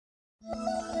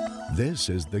This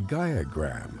is the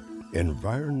Gaiagram,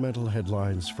 environmental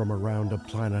headlines from around a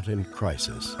planet in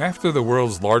crisis. After the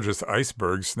world's largest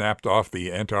iceberg snapped off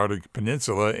the Antarctic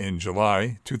Peninsula in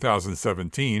July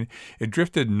 2017, it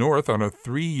drifted north on a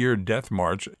 3-year death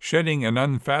march, shedding an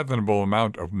unfathomable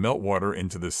amount of meltwater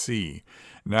into the sea.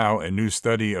 Now, a new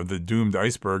study of the doomed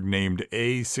iceberg named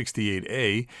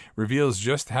A68A reveals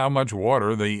just how much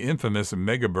water the infamous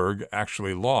megaberg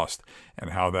actually lost,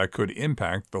 and how that could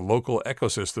impact the local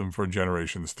ecosystem for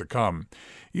generations to come.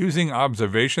 Using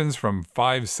observations from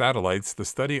 5 satellites, the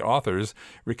study authors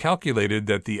recalculated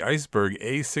that the iceberg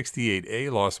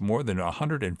A68A lost more than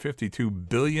 152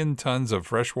 billion tons of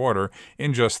fresh water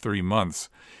in just 3 months,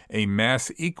 a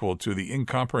mass equal to the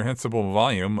incomprehensible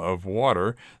volume of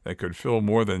water that could fill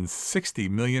more than 60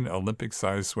 million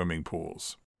Olympic-sized swimming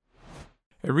pools.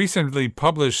 A recently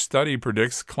published study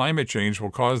predicts climate change will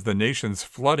cause the nation's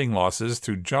flooding losses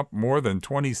to jump more than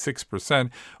 26%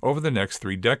 over the next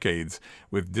 3 decades,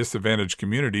 with disadvantaged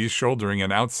communities shouldering an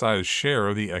outsized share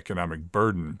of the economic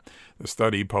burden. The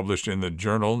study, published in the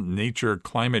journal Nature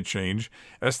Climate Change,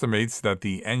 estimates that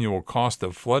the annual cost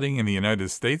of flooding in the United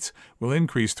States will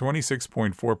increase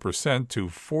 26.4% to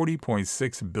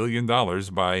 $40.6 billion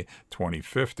by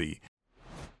 2050.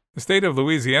 The state of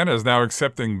Louisiana is now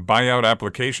accepting buyout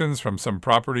applications from some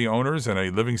property owners in a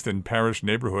Livingston Parish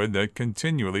neighborhood that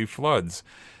continually floods.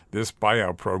 This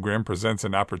buyout program presents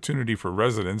an opportunity for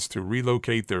residents to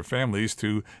relocate their families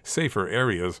to safer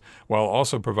areas, while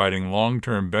also providing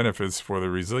long-term benefits for the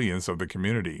resilience of the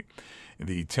community.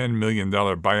 The $10 million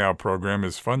buyout program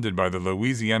is funded by the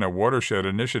Louisiana Watershed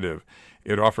Initiative.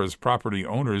 It offers property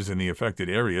owners in the affected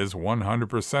areas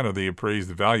 100% of the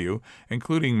appraised value,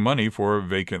 including money for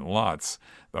vacant lots.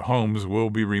 The homes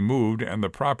will be removed and the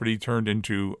property turned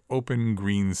into open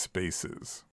green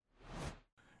spaces.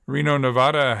 Reno,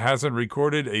 Nevada hasn't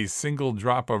recorded a single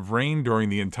drop of rain during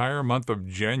the entire month of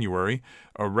January,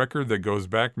 a record that goes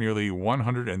back nearly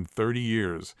 130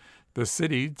 years. The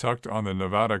city, tucked on the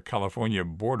Nevada-California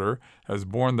border, has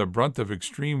borne the brunt of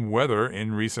extreme weather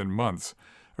in recent months.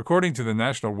 According to the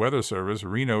National Weather Service,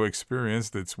 Reno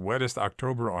experienced its wettest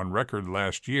October on record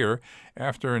last year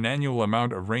after an annual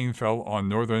amount of rain fell on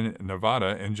northern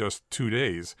Nevada in just 2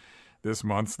 days. This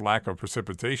month's lack of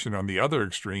precipitation on the other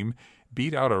extreme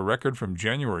beat out a record from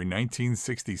January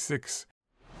 1966.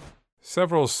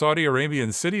 Several Saudi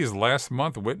Arabian cities last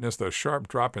month witnessed a sharp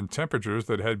drop in temperatures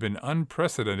that had been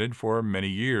unprecedented for many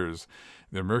years.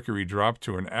 The mercury dropped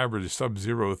to an average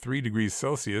sub-zero 3 degrees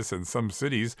Celsius in some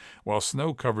cities, while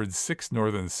snow covered 6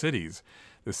 northern cities.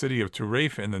 The city of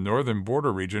Tureif in the northern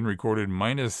border region recorded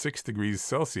minus 6 degrees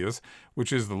Celsius,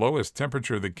 which is the lowest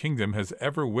temperature the kingdom has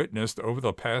ever witnessed over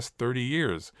the past 30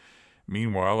 years.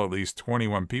 Meanwhile, at least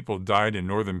 21 people died in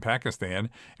northern Pakistan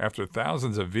after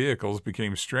thousands of vehicles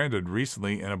became stranded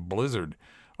recently in a blizzard.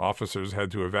 Officers had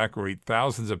to evacuate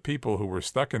thousands of people who were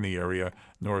stuck in the area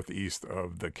northeast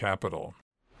of the capital.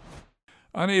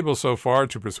 Unable so far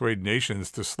to persuade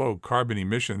nations to slow carbon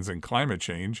emissions and climate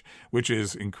change, which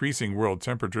is increasing world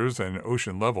temperatures and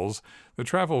ocean levels, the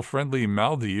travel-friendly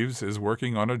Maldives is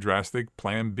working on a drastic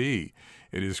Plan B.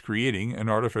 It is creating an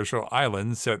artificial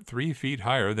island set 3 feet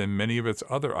higher than many of its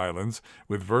other islands,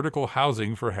 with vertical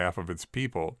housing for half of its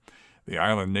people. The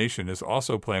island nation is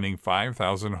also planning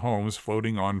 5,000 homes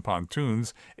floating on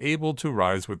pontoons able to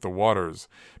rise with the waters.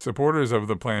 Supporters of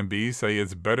the Plan B say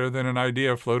it's better than an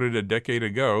idea floated a decade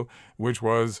ago, which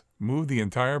was move the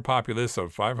entire populace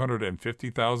of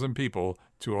 550,000 people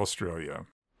to Australia.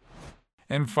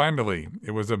 And finally,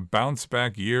 it was a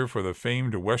bounce-back year for the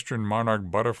famed western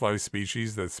monarch butterfly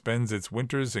species that spends its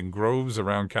winters in groves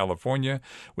around California,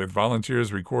 with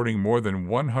volunteers recording more than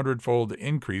 100-fold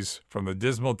increase from the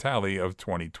dismal tally of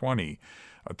 2020.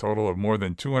 A total of more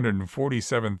than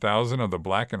 247,000 of the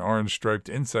black and orange striped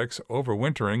insects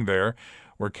overwintering there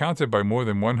were counted by more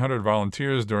than 100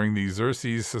 volunteers during the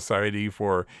Xerces Society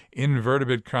for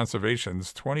Invertebrate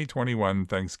Conservation's 2021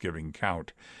 Thanksgiving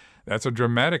count. That's a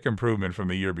dramatic improvement from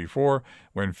the year before,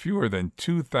 when fewer than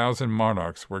 2,000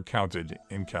 monarchs were counted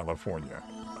in California.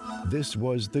 This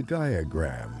was the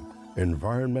Gaiagram,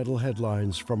 environmental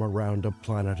headlines from around a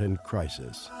planet in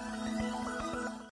crisis.